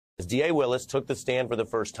as DA Willis took the stand for the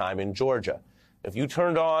first time in Georgia. If you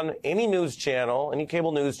turned on any news channel, any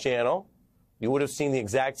cable news channel, you would have seen the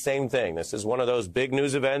exact same thing. This is one of those big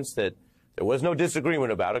news events that there was no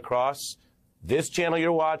disagreement about across this channel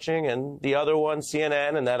you're watching and the other one,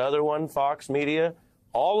 CNN, and that other one, Fox Media.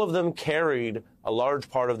 All of them carried a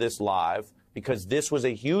large part of this live because this was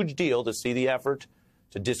a huge deal to see the effort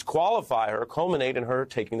to disqualify her culminate in her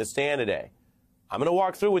taking the stand today. I'm going to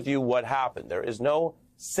walk through with you what happened. There is no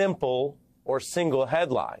simple or single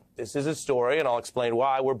headline. This is a story, and I'll explain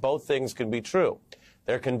why, where both things can be true.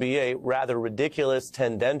 There can be a rather ridiculous,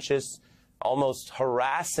 tendentious, almost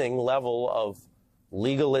harassing level of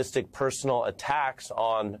legalistic personal attacks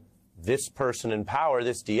on this person in power,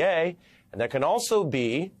 this DA, and there can also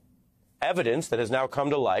be evidence that has now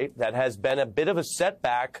come to light that has been a bit of a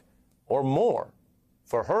setback or more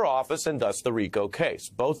for her office and thus the RICO case.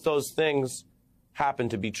 Both those things happen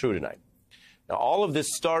to be true tonight. Now, all of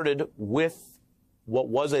this started with what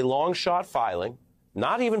was a long-shot filing,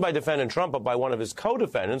 not even by defendant Trump, but by one of his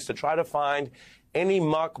co-defendants, to try to find any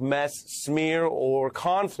muck, mess, smear, or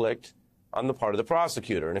conflict on the part of the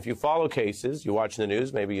prosecutor. And if you follow cases, you're watching the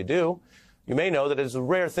news, maybe you do, you may know that it's a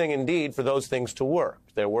rare thing indeed for those things to work.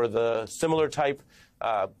 There were the similar type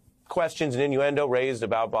questions and innuendo raised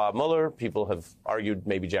about Bob Mueller. People have argued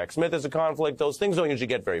maybe Jack Smith is a conflict. Those things don't usually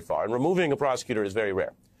get very far, and removing a prosecutor is very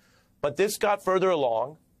rare. But this got further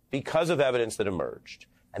along because of evidence that emerged.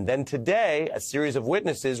 And then today, a series of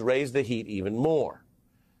witnesses raised the heat even more.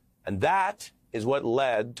 And that is what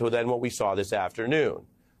led to then what we saw this afternoon.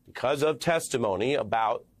 Because of testimony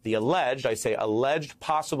about the alleged, I say alleged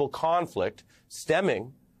possible conflict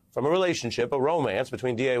stemming from a relationship, a romance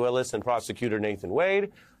between DA Willis and prosecutor Nathan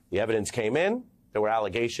Wade, the evidence came in. There were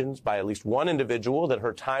allegations by at least one individual that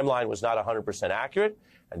her timeline was not 100% accurate.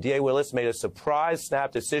 And DA Willis made a surprise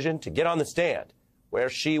snap decision to get on the stand, where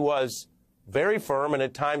she was very firm and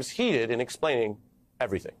at times heated in explaining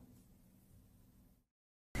everything.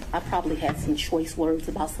 I probably had some choice words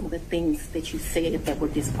about some of the things that you said that were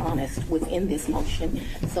dishonest within this motion.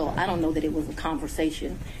 So I don't know that it was a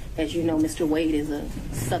conversation. As you know, Mr. Wade is a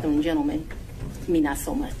Southern gentleman. Me, not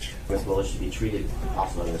so much. Ms. Willis should be treated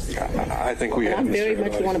also in the I think we have. I very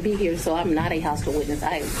much want to be here, so I'm not a hostile witness.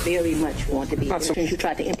 I very much want to be here. Since you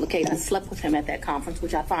tried to implicate, I slept with him at that conference,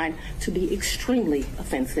 which I find to be extremely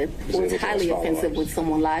offensive. Or it's highly offensive when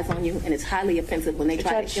someone lies on you, and it's highly offensive when they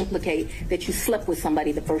try to implicate that you slept with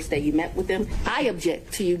somebody the first day you met with them. I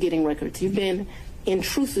object to you getting records. You've been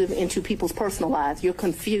intrusive into people's personal lives. You're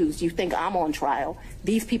confused. You think I'm on trial.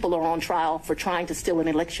 These people are on trial for trying to steal an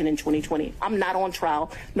election in 2020. I'm not on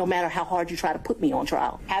trial, no matter how hard you try to put me on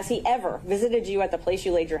trial. Has he ever visited you at the place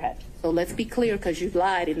you laid your head? So let's be clear, because you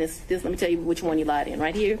lied in this. Let me tell you which one you lied in.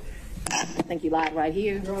 Right here. I think you lied right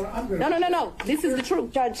here. No. This is the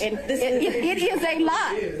truth, Judge. And it is a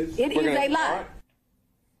lie. It is a lie.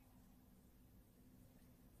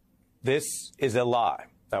 This is a lie.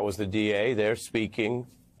 That was the DA there speaking,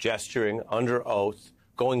 gesturing under oath,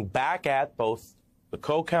 going back at both the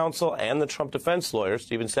co-counsel and the Trump defense lawyer,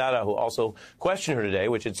 Stephen Sada, who also questioned her today,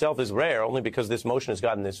 which itself is rare only because this motion has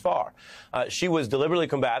gotten this far. She was deliberately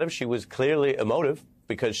combative. She was clearly emotive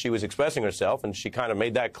because she was expressing herself, and she kind of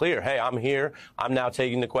made that clear. Hey, I'm here. I'm now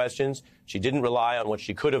taking the questions. She didn't rely on what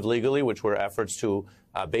she could have legally, which were efforts to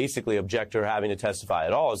basically object to her having to testify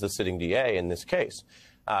at all as the sitting DA in this case.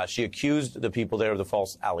 She accused the people there of the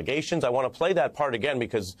false allegations. I want to play that part again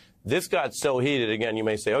because this got so heated. Again, you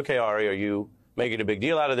may say, okay, Ari, are you making a big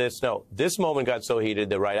deal out of this? No, this moment got so heated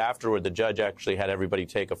that right afterward, the judge actually had everybody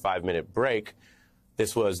take a 5-minute break.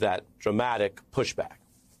 This was that dramatic pushback.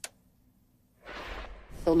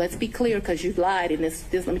 So let's be clear, because you lied in this.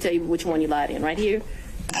 Let me tell you which one you lied in. Right here.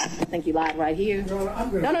 I think you lied right here.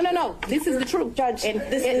 No. This is the truth, Judge. And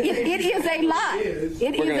it is a lie.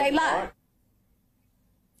 It is a lie.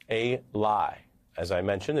 A lie. As I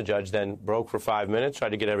mentioned, the judge then broke for 5 minutes, tried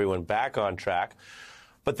to get everyone back on track.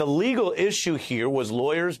 But the legal issue here was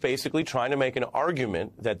lawyers basically trying to make an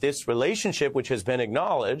argument that this relationship, which has been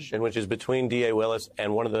acknowledged and which is between D.A. Willis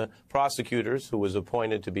and one of the prosecutors who was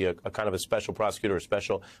appointed to be a kind of a special prosecutor, a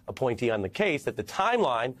special appointee on the case, that the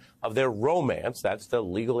timeline of their romance, that's the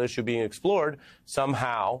legal issue being explored,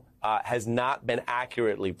 somehow has not been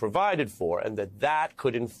accurately provided for, and that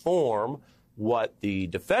could inform what the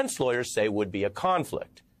defense lawyers say would be a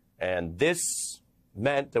conflict. And this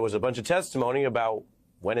meant there was a bunch of testimony about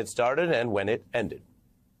when it started and when it ended.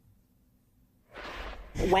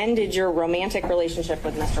 When did your romantic relationship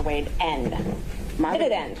with Mr. Wade end? When did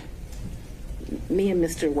it end? Me and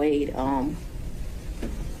Mr. Wade,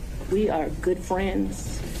 we are good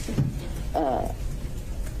friends.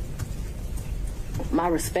 My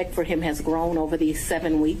respect for him has grown over these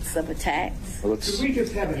 7 weeks of attacks. Well, Could we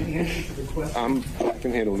just have an answer to the question? I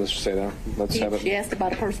can handle Mr. Seda. Let's have it. She asked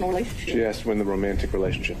about a personal relationship. She asked when the romantic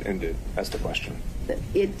relationship ended. That's the question.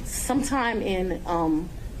 Sometime in,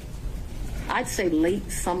 I'd say late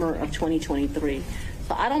summer of 2023.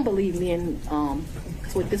 So I don't believe me in,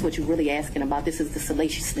 this is what you're really asking about. This is the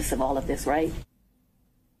salaciousness of all of this, right?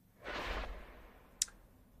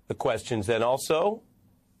 The questions then also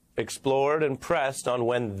explored and pressed on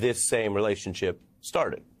when this same relationship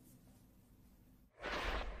started.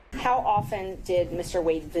 How often did Mr.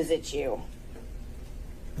 Wade visit you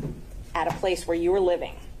at a place where you were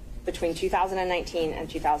living between 2019 and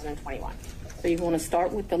 2021? So you want to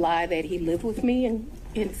start with the lie that he lived with me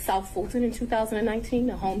in South Fulton in 2019,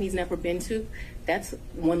 a home he's never been to? That's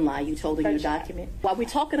one lie you told in your document. While we're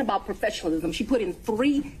talking about professionalism, she put in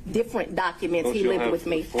 3 different documents he lived with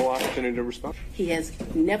me. Full opportunity to respond. He has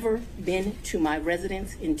never been to my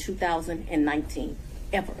residence in 2019,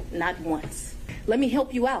 ever, not once. Let me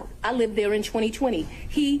help you out. I lived there in 2020.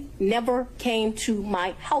 He never came to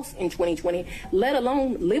my house in 2020, let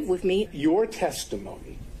alone live with me. Your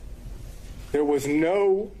testimony, there was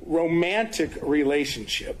no romantic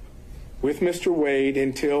relationship with Mr. Wade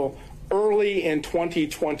until early in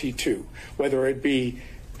 2022, whether it be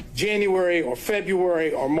January or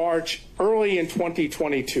February or March, early in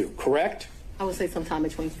 2022, correct? I would say sometime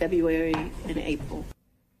between February and April.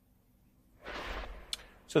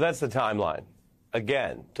 So that's the timeline.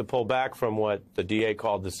 Again, to pull back from what the DA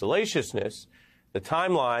called the salaciousness, the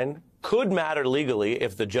timeline could matter legally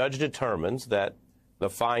if the judge determines that the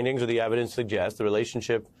findings or the evidence suggests the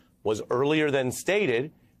relationship was earlier than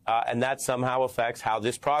stated, and that somehow affects how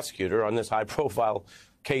this prosecutor on this high-profile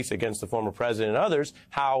case against the former president and others,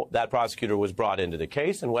 how that prosecutor was brought into the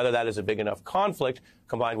case, and whether that is a big enough conflict,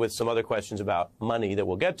 combined with some other questions about money that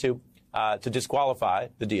we'll get to disqualify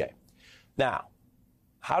the DA. Now,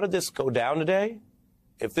 how did this go down today?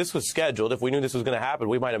 If this was scheduled, if we knew this was going to happen,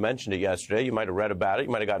 we might have mentioned it yesterday. You might have read about it.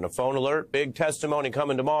 You might have gotten a phone alert, big testimony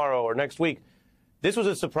coming tomorrow or next week. This was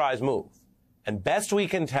a surprise move. And best we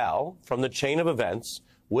can tell from the chain of events,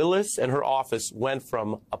 Willis and her office went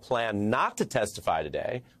from a plan not to testify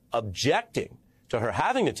today, objecting to her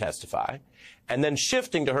having to testify, and then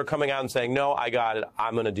shifting to her coming out and saying, no, I got it,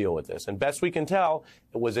 I'm going to deal with this. And best we can tell,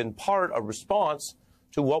 it was in part a response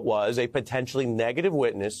to what was a potentially negative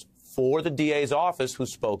witness for the DA's office who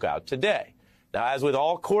spoke out today. Now, as with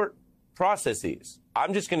all court processes,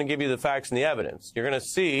 I'm just going to give you the facts and the evidence. You're going to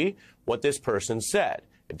see what this person said.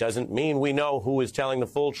 It doesn't mean we know who is telling the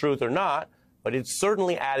full truth or not, but it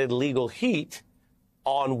certainly added legal heat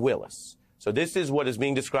on Willis. So this is what is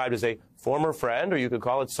being described as a former friend, or you could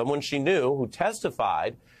call it someone she knew, who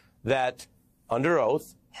testified that under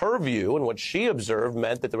oath, her view and what she observed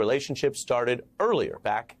meant that the relationship started earlier,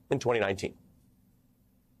 back in 2019.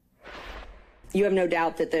 You have no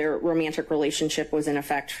doubt that their romantic relationship was in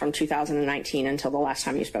effect from 2019 until the last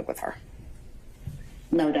time you spoke with her?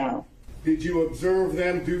 No doubt. Did you observe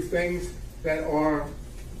them do things that are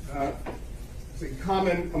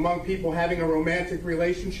common among people having a romantic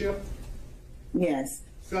relationship? Yes.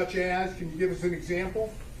 Such as, can you give us an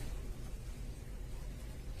example?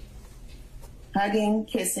 Hugging,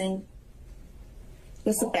 kissing,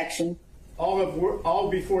 just affection. All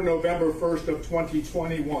before November 1st of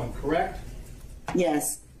 2021, correct?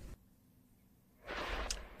 Yes.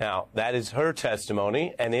 Now, that is her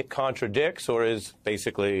testimony, and it contradicts or is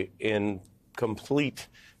basically in complete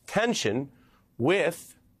tension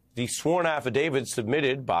with the sworn affidavit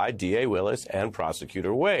submitted by D.A. Willis and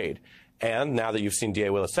Prosecutor Wade. And now that you've seen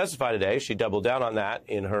D.A. Willis testify today, she doubled down on that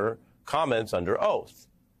in her comments under oath.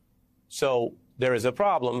 So there is a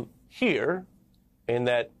problem here in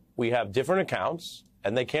that we have different accounts,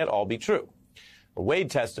 and they can't all be true.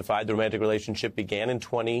 Wade testified the romantic relationship began in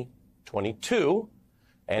 2022,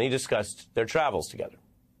 and he discussed their travels together.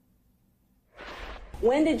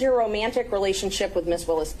 When did your romantic relationship with Miss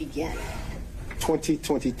Willis begin?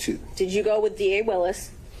 2022. Did you go with D.A.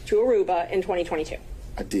 Willis to Aruba in 2022?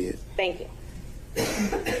 I did. Thank you.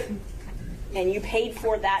 And you paid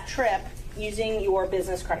for that trip using your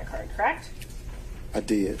business credit card, correct? I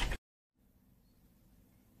did.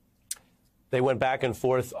 They went back and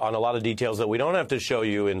forth on a lot of details that we don't have to show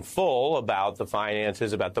you in full about the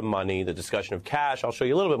finances, about the money, the discussion of cash. I'll show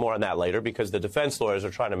you a little bit more on that later because the defense lawyers are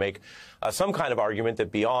trying to make some kind of argument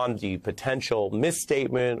that beyond the potential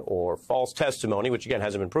misstatement or false testimony, which again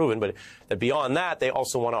hasn't been proven, but that beyond that, they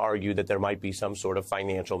also want to argue that there might be some sort of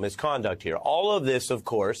financial misconduct here. All of this, of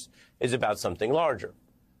course, is about something larger.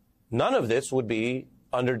 None of this would be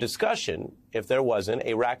under discussion if there wasn't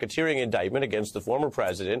a racketeering indictment against the former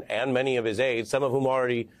president and many of his aides, some of whom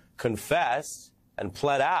already confessed and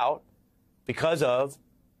pled out because of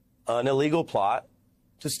an illegal plot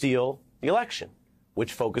to steal the election,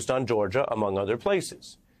 which focused on Georgia, among other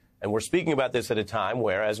places. And we're speaking about this at a time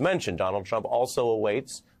where, as mentioned, Donald Trump also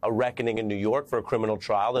awaits a reckoning in New York for a criminal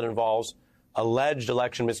trial that involves alleged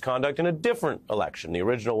election misconduct in a different election, the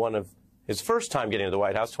original one of his first time getting to the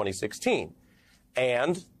White House, 2016,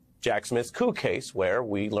 and Jack Smith's coup case, where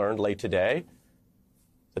we learned late today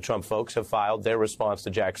the Trump folks have filed their response to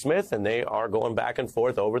Jack Smith, and they are going back and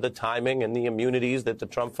forth over the timing and the immunities that the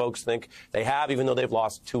Trump folks think they have, even though they've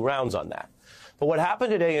lost 2 rounds on that. But what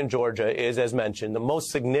happened today in Georgia is, as mentioned, the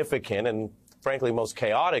most significant and, frankly, most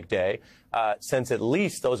chaotic day since at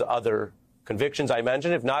least those other convictions I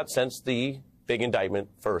mentioned, if not since the big indictment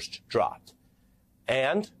first dropped.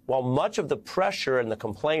 And while much of the pressure and the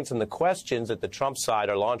complaints and the questions that the Trump side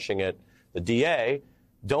are launching at the DA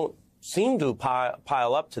don't seem to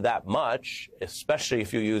pile up to that much, especially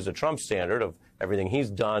if you use the Trump standard of everything he's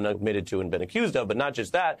done, admitted to, and been accused of. But not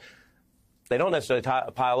just that, they don't necessarily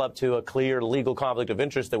pile up to a clear legal conflict of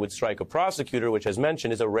interest that would strike a prosecutor, which, as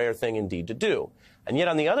mentioned, is a rare thing indeed to do. And yet,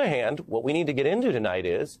 on the other hand, what we need to get into tonight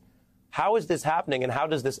is, how is this happening and how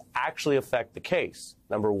does this actually affect the case?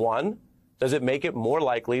 Number one, does it make it more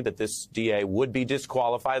likely that this DA would be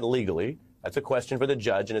disqualified legally? That's a question for the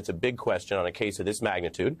judge, and it's a big question on a case of this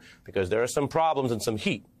magnitude because there are some problems and some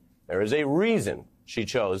heat. There is a reason she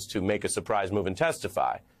chose to make a surprise move and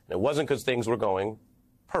testify, and it wasn't because things were going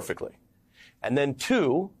perfectly. And then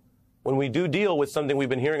two, when we do deal with something we've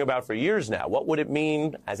been hearing about for years now, what would it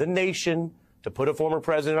mean as a nation to put a former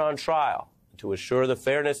president on trial, to assure the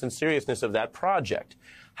fairness and seriousness of that project?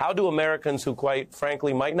 How do Americans who, quite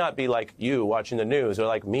frankly, might not be like you watching the news or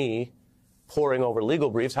like me poring over legal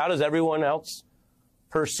briefs, how does everyone else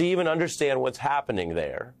perceive and understand what's happening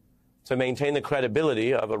there to maintain the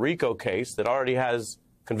credibility of a RICO case that already has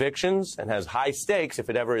convictions and has high stakes if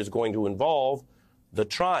it ever is going to involve the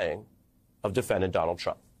trying of defendant Donald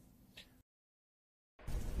Trump?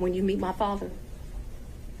 When you meet my father,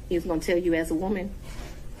 he's going to tell you as a woman,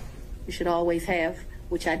 you should always have,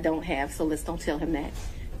 which I don't have, so let's don't tell him that.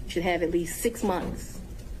 You should have at least 6 months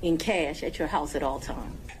in cash at your house at all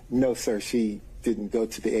times. No, sir, she didn't go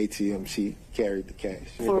to the ATM. She carried the cash.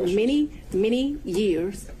 For many, many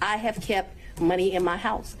years, I have kept money in my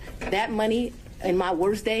house. That money in my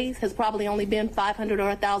worst days has probably only been $500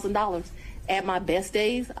 or $1,000. At my best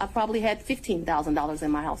days, I probably had $15,000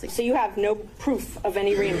 in my house. So you have no proof of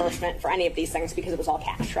any reimbursement for any of these things because it was all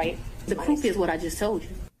cash, right? The proof is what I just told you.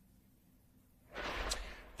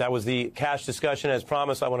 That was the cash discussion. As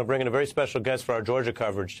promised, I want to bring in a very special guest for our Georgia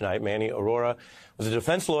coverage tonight. Manny Arora was a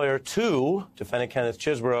defense lawyer to defendant Kenneth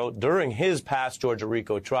Chesebro during his past Georgia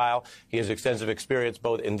RICO trial. He has extensive experience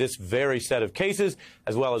both in this very set of cases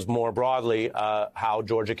as well as more broadly how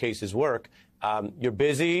Georgia cases work. You're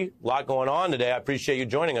busy, a lot going on today. I appreciate you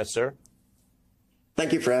joining us, sir.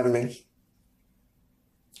 Thank you for having me.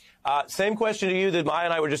 Same question to you that Maya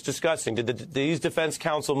and I were just discussing. Did these defense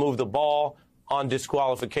counsel move the ball on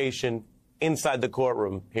disqualification inside the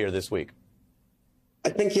courtroom here this week? I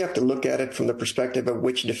think you have to look at it from the perspective of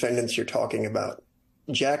which defendants you're talking about.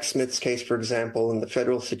 Jack Smith's case, for example, in the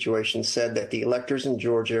federal situation said that the electors in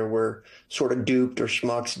Georgia were sort of duped or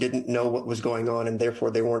schmucks, didn't know what was going on, and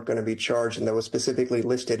therefore they weren't going to be charged, and that was specifically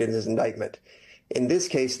listed in his indictment. In this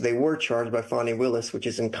case, they were charged by Fani Willis, which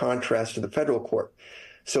is in contrast to the federal court.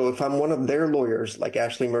 So if I'm one of their lawyers, like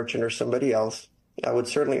Ashley Merchant or somebody else, I would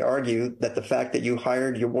certainly argue that the fact that you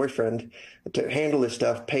hired your boyfriend to handle this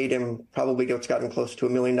stuff, paid him probably what's gotten close to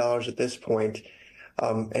 $1 million at this point,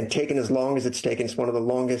 and taken as long as it's taken. It's one of the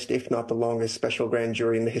longest, if not the longest, special grand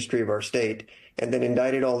jury in the history of our state, and then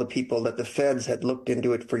indicted all the people that the feds had looked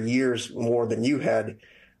into it for years more than you had.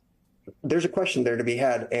 There's a question there to be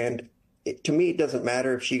had, and to me, it doesn't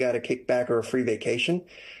matter if she got a kickback or a free vacation.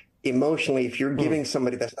 Emotionally, if you're giving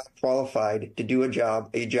somebody that's not qualified to do a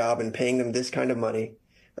job and paying them this kind of money,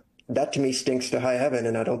 that to me stinks to high heaven,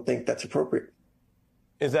 and I don't think that's appropriate.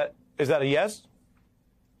 Is that a yes?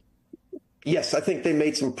 Yes, I think they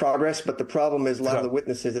made some progress, but the problem is a lot of the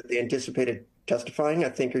witnesses that they anticipated testifying, I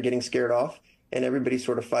think, are getting scared off, and everybody's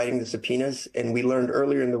sort of fighting the subpoenas. And we learned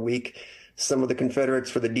earlier in the week some of the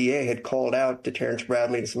Confederates for the DA had called out to Terrence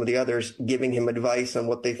Bradley and some of the others, giving him advice on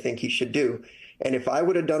what they think he should do. And if I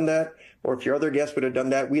would have done that, or if your other guests would have done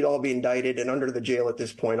that, we'd all be indicted and under the jail at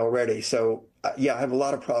this point already. So, yeah, I have a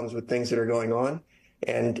lot of problems with things that are going on.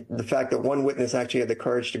 And the fact that one witness actually had the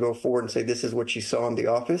courage to go forward and say this is what she saw in the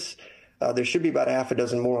office, There should be about a half a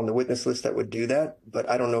dozen more on the witness list that would do that, but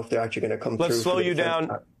I don't know if they're actually going to come through. Let's slow you down.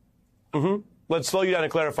 Let's slow you down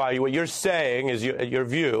and clarify. What you're saying is your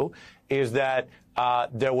view is that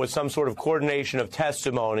there was some sort of coordination of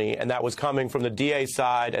testimony, and that was coming from the DA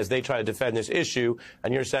side as they try to defend this issue.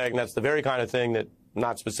 And you're saying that's the very kind of thing that,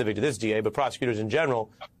 not specific to this DA, but prosecutors in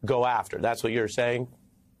general go after. That's what you're saying?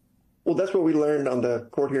 Well, that's what we learned on the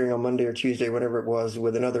court hearing on Monday or Tuesday, whatever it was,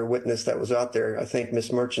 with another witness that was out there. I think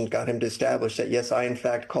Ms. Merchant got him to establish that, yes, I, in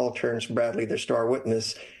fact, called Terrence Bradley, their star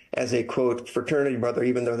witness, as a, quote, fraternity brother,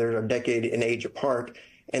 even though they're a decade in age apart,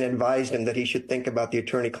 and advised him that he should think about the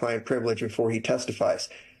attorney-client privilege before he testifies.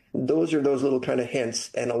 Those are those little kind of hints,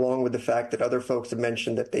 and along with the fact that other folks have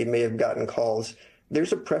mentioned that they may have gotten calls,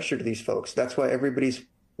 there's a pressure to these folks. That's why everybody's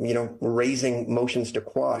raising motions to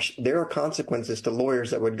quash. There are consequences to lawyers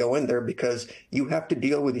that would go in there because you have to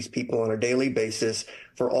deal with these people on a daily basis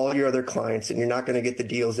for all your other clients, and you're not going to get the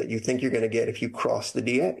deals that you think you're going to get if you cross the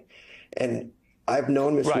DA. And I've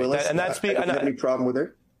known Ms. Willis. And that's I don't have any problem with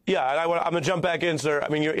her. Yeah, and I'm going to jump back in, sir. I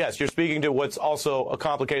mean, you're speaking to what's also a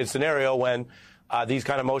complicated scenario when these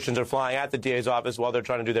kind of motions are flying at the DA's office while they're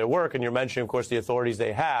trying to do their work, and you're mentioning, of course, the authorities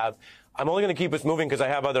they have. I'm only going to keep us moving because I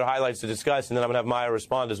have other highlights to discuss, and then I'm going to have Maya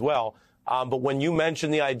respond as well. But when you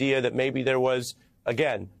mentioned the idea that maybe there was,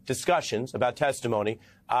 again, discussions about testimony,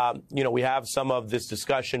 we have some of this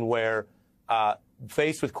discussion where,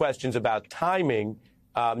 faced with questions about timing,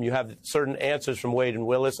 you have certain answers from Wade and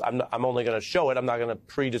Willis. I'm only going to show it. I'm not going to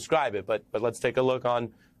pre-describe it. But let's take a look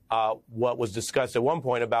on what was discussed at one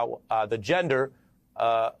point about the gender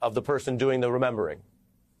of the person doing the remembering.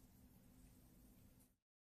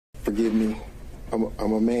 Forgive me. I'm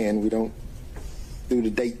a man. We don't do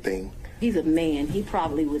the date thing. He's a man. He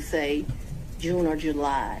probably would say June or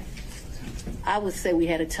July. I would say we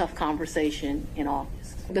had a tough conversation in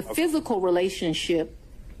August. The physical relationship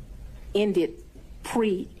ended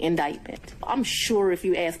pre-indictment. I'm sure if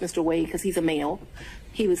you ask Mr. Wade, because he's a male,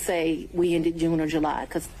 he would say we ended June or July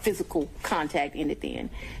because physical contact ended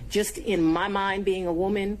then. Just in my mind, being a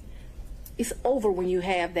woman, it's over when you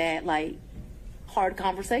have that, like, hard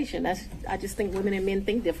conversation. I just think women and men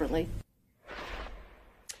think differently.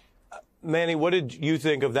 Manny, what did you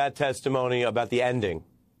think of that testimony about the ending?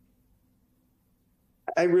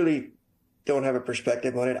 I really don't have a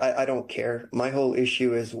perspective on it. I don't care. My whole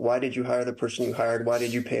issue is, why did you hire the person you hired? Why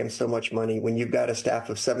did you pay him so much money when you've got a staff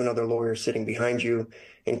of 7 other lawyers sitting behind you,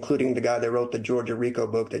 including the guy that wrote the Georgia RICO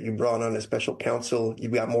book that you brought on as special counsel?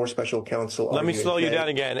 You've got more special counsel. Let me slow you down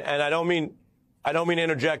again, and I don't mean to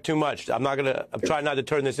interject too much. I'm trying not to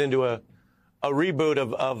turn this into a reboot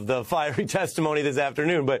of the fiery testimony this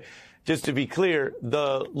afternoon. But just to be clear,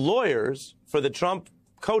 the lawyers for the Trump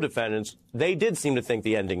co-defendants, they did seem to think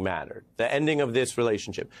the ending mattered, the ending of this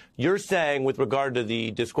relationship. You're saying with regard to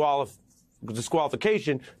the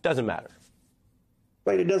disqualification, doesn't matter.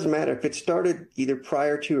 Right, it doesn't matter. If it started either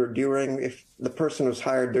prior to or during, if the person was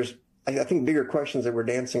hired, there's, I think, bigger questions that were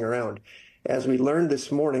dancing around. As we learned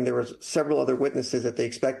this morning, there was several other witnesses that they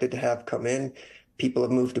expected to have come in. People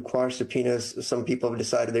have moved to quash subpoenas. Some people have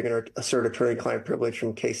decided they're going to assert attorney-client privilege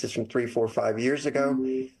from cases from 3, 4, 5 years ago.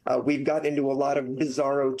 We've gotten into a lot of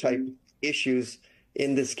bizarro-type issues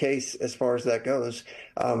in this case as far as that goes,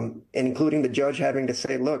 including the judge having to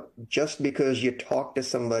say, look, just because you talk to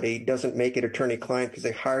somebody doesn't make it attorney-client because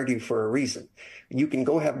they hired you for a reason. You can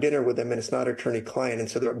go have dinner with them and it's not attorney-client.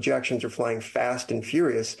 And so the objections are flying fast and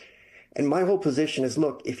furious. And my whole position is,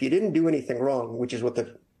 look, if you didn't do anything wrong, which is what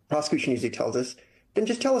the prosecution usually tells us, then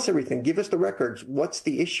just tell us everything. Give us the records. What's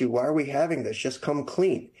the issue? Why are we having this? Just come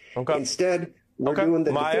clean. Okay. Instead, we're doing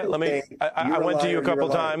the Maya, let me. thing. I went to you a couple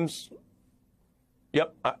times.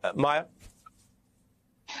 Yep, Maya.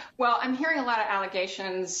 Well, I'm hearing a lot of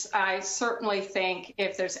allegations. I certainly think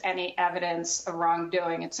if there's any evidence of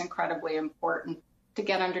wrongdoing, it's incredibly important to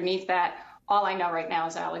get underneath that. All I know right now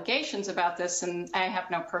is allegations about this, and I have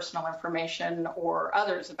no personal information or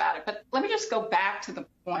others about it. But let me just go back to the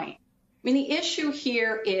point. I mean, the issue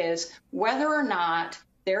here is whether or not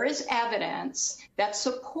there is evidence that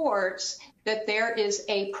supports that there is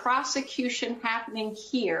a prosecution happening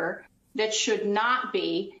here that should not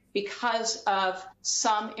be because of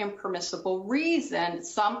some impermissible reason,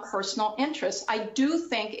 some personal interest. I do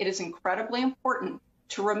think it is incredibly important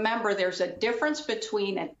to remember there's a difference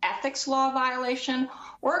between an ethics law violation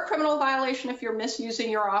or a criminal violation if you're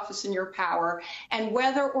misusing your office and your power, and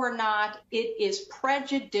whether or not it is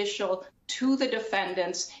prejudicial to the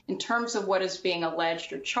defendants in terms of what is being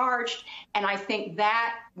alleged or charged. And I think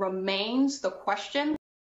that remains the question.